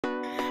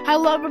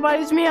Hello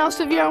everybody, it's me,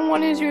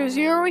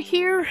 Severe100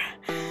 here.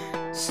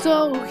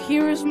 So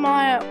here's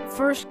my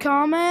first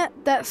comment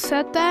that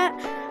said that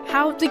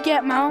how to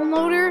get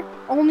Melonloader.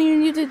 Only you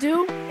need to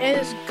do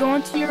is go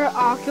into your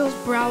Oculus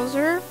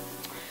browser.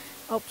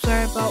 Oh,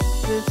 sorry about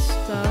this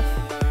stuff.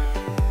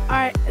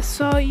 Alright,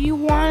 so you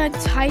want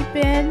to type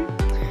in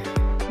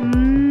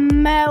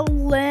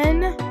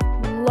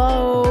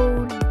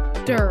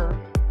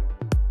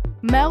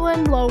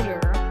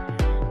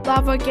Melonloader,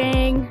 Lava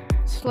Gang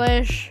 /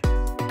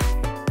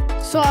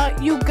 So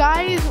you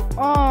guys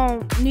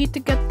need to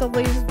get the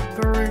latest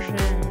version.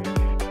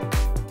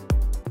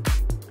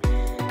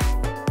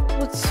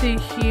 Let's see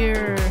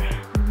here.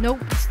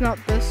 Nope, it's not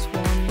this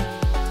one.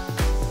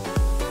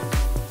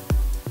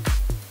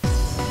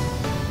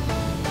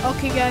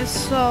 Okay guys,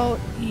 so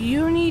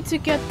you need to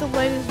get the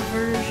latest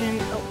version.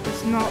 Oh,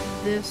 it's not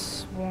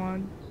this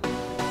one.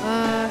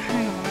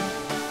 Hang on.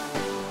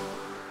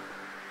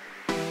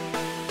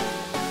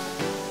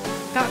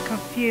 Got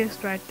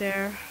confused right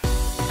there.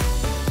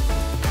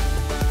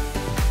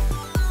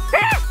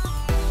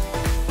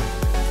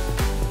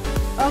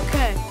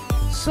 Okay,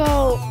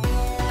 so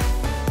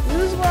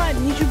this is what I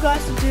need you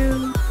guys to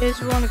do is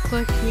you want to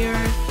click here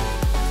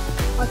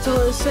until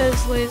it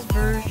says latest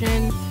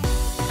version.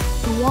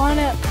 You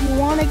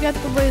wanna get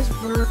the latest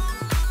version.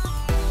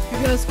 You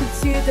guys can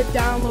see the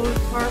download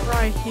part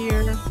right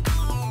here.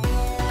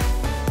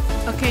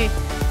 Okay,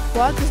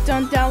 once it's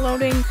done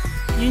downloading,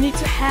 you need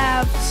to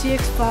have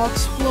CX File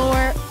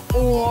Explorer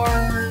or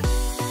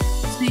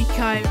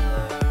Zkiver.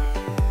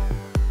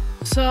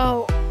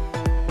 So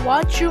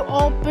once you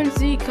open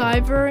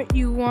Zkiver,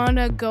 you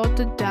wanna go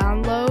to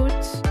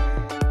downloads,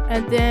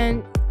 and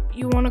then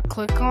you wanna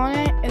click on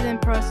it, and then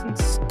press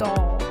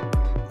install.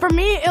 For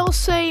me, it'll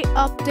say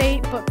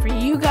update, but for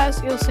you guys,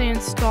 it'll say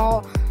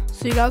install.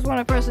 So you guys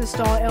wanna press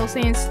install, it'll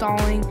say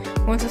installing.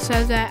 Once it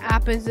says that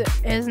app is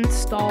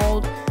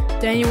installed,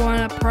 then you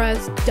wanna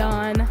press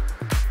done.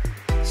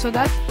 So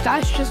that's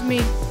just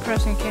me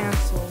pressing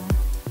cancel.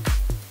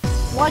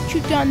 Once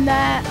you've done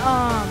that,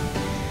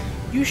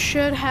 you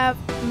should have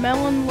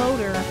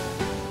Melonloader.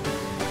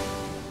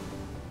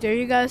 There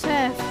you guys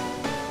have.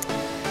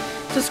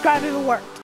 Subscribe if it worked.